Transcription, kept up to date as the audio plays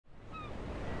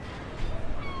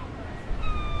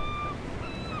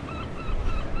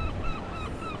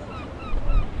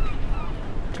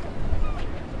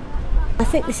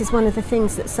think this is one of the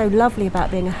things that's so lovely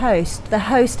about being a host. The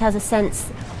host has a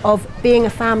sense of being a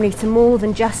family to more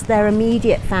than just their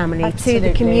immediate family, Absolutely.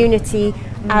 to the community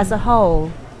as a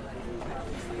whole.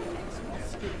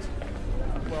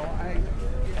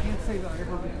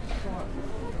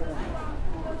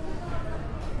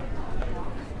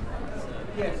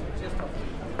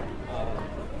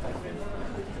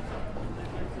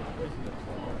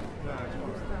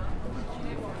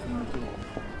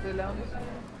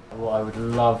 What I would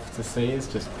love to see is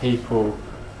just people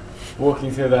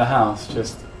walking through their house,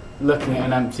 just looking at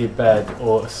an empty bed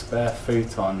or a spare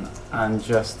futon and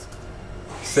just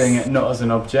seeing it not as an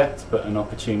object but an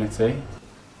opportunity.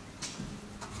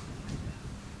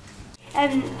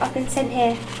 I've been sent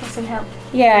here for some help.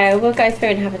 Yeah, we'll go through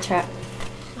and have a chat.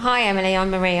 Hi Emily, I'm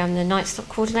Marie, I'm the NightStop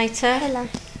coordinator. Hello.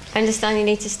 I understand you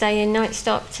need to stay in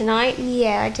NightStop tonight?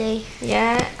 Yeah, I do.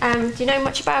 Yeah, do you know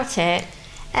much about it?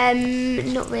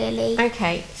 Not really.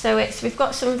 Okay, so we've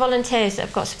got some volunteers that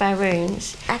have got spare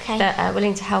rooms that are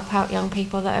willing to help out young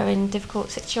people that are in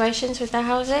difficult situations with their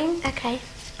housing. Okay.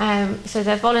 So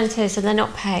they're volunteers and they're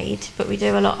not paid, but we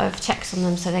do a lot of checks on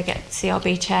them, so they get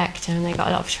CRB checked and they got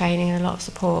a lot of training and a lot of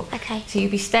support. Okay. So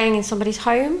you'll be staying in somebody's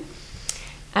home,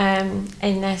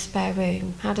 in their spare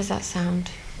room. How does that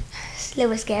sound? It's a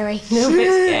little bit scary. A little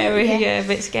bit scary, Yeah. yeah, a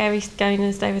bit scary going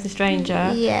and stay with a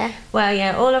stranger. Yeah. Well,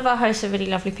 yeah, all of our hosts are really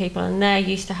lovely people and they're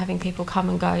used to having people come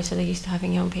and go, so they're used to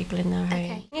having young people in their home.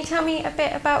 Okay. Can you tell me a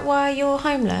bit about why you're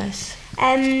homeless?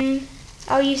 I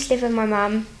used to live with my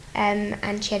mum,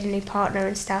 and she had a new partner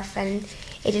and stuff, and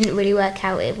it didn't really work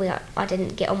out. I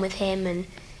didn't get on with him, and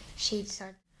she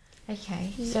decided.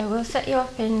 Okay, so we'll set you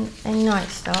up in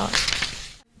NightStop.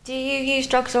 Do you use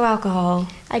drugs or alcohol?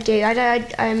 I do. I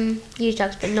use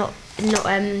drugs, but not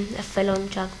a full-on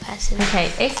drug person.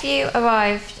 Okay, if you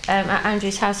arrived at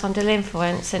Andrew's house under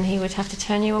influence, then he would have to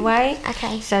turn you away.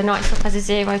 Okay. So NightStop has a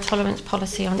zero tolerance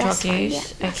policy on That's drug fine, use. yeah,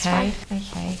 that's Okay. fine.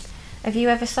 Okay. Have you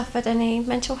ever suffered any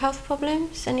mental health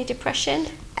problems? Any depression?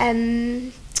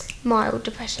 Mild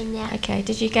depression, yeah. Okay.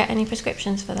 Did you get any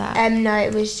prescriptions for that? No,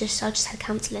 I just had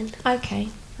counselling. Okay.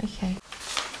 Okay.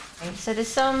 So there's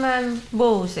some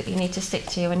rules that you need to stick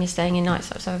to when you're staying in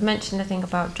NightStop. So I've mentioned the thing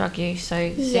about drug use,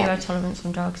 so zero tolerance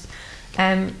on drugs.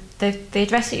 The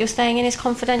address that you're staying in is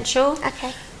confidential.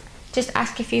 Okay. Just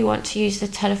ask if you want to use the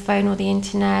telephone or the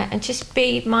internet, and just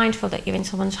be mindful that you're in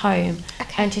someone's home,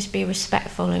 and just be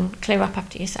respectful and clear up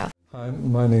after yourself. Hi,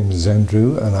 my name is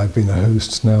Andrew and I've been a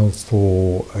host now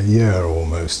for a year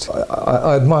almost.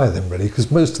 I admire them really,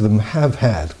 because most of them have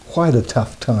had quite a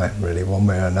tough time really, one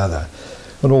way or another.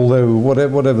 And although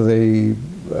whatever they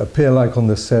appear like on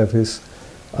the surface,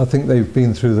 I think they've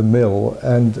been through the mill,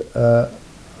 and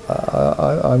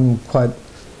I'm quite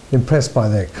impressed by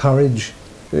their courage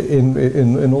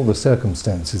in all the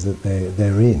circumstances that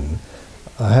they're in.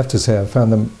 I have to say I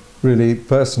found them really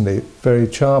personally very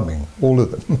charming, all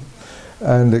of them,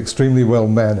 and extremely well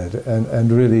mannered,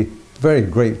 and really very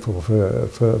grateful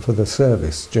for the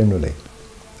service generally,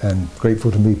 and grateful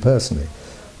to me personally,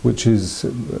 which is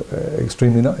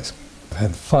extremely nice. I've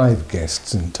had 5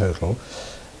 guests in total.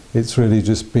 It's really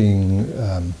just being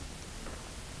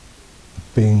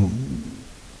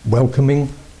welcoming,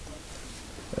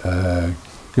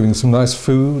 giving some nice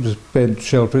food, bed,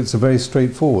 shelter. It's a very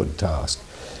straightforward task.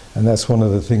 And that's one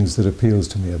of the things that appeals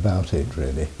to me about it,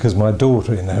 really. Because my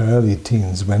daughter in her early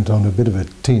teens went on a bit of a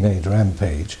teenage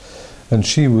rampage, and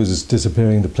she was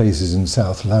disappearing to places in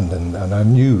South London, and I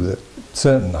knew that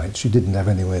certain nights she didn't have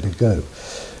anywhere to go.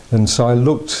 And so I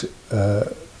looked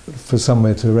for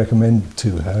somewhere to recommend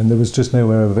to her, and there was just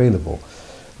nowhere available.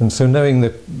 And so knowing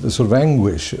the sort of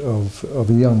anguish of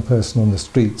a young person on the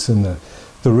streets and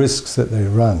the risks that they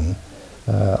run,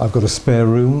 I've got a spare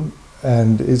room,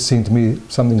 and it seemed to me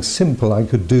something simple I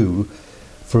could do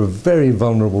for very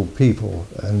vulnerable people,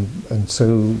 and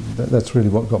so that's really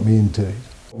what got me into it.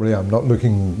 Really, I'm not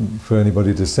looking for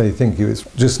anybody to say thank you. It's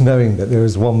just knowing that there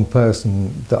is one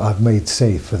person that I've made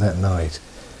safe for that night,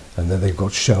 and that they've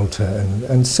got shelter,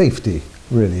 and safety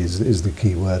really is the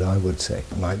key word, I would say.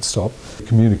 NightStop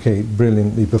communicate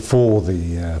brilliantly before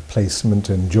the placement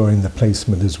and during the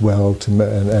placement as well,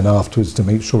 and afterwards, to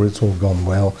make sure it's all gone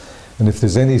well. And if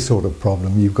there's any sort of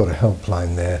problem, you've got a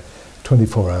helpline there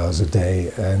 24 hours a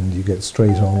day, and you get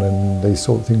straight on and they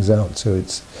sort things out. So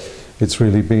it's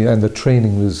really been, and the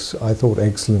training was, I thought,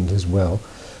 excellent as well.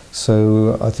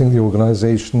 So I think the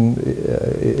organisation,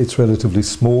 it's relatively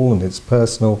small and it's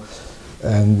personal,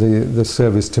 and the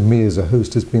service to me as a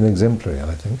host has been exemplary,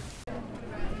 I think.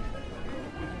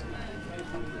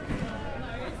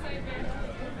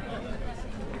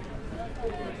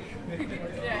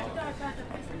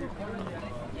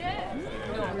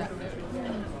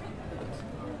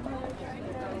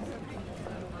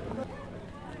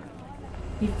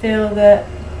 You feel that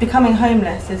becoming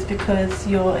homeless is because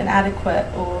you're inadequate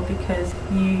or because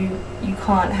you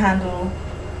can't handle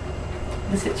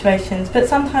the situations, but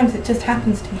sometimes it just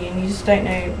happens to you and you just don't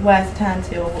know where to turn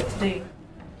to or what to do.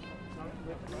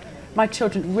 My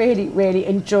children really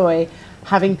enjoy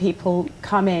having people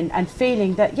come in and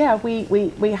feeling that, yeah,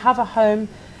 we have a home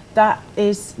that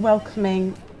is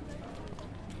welcoming.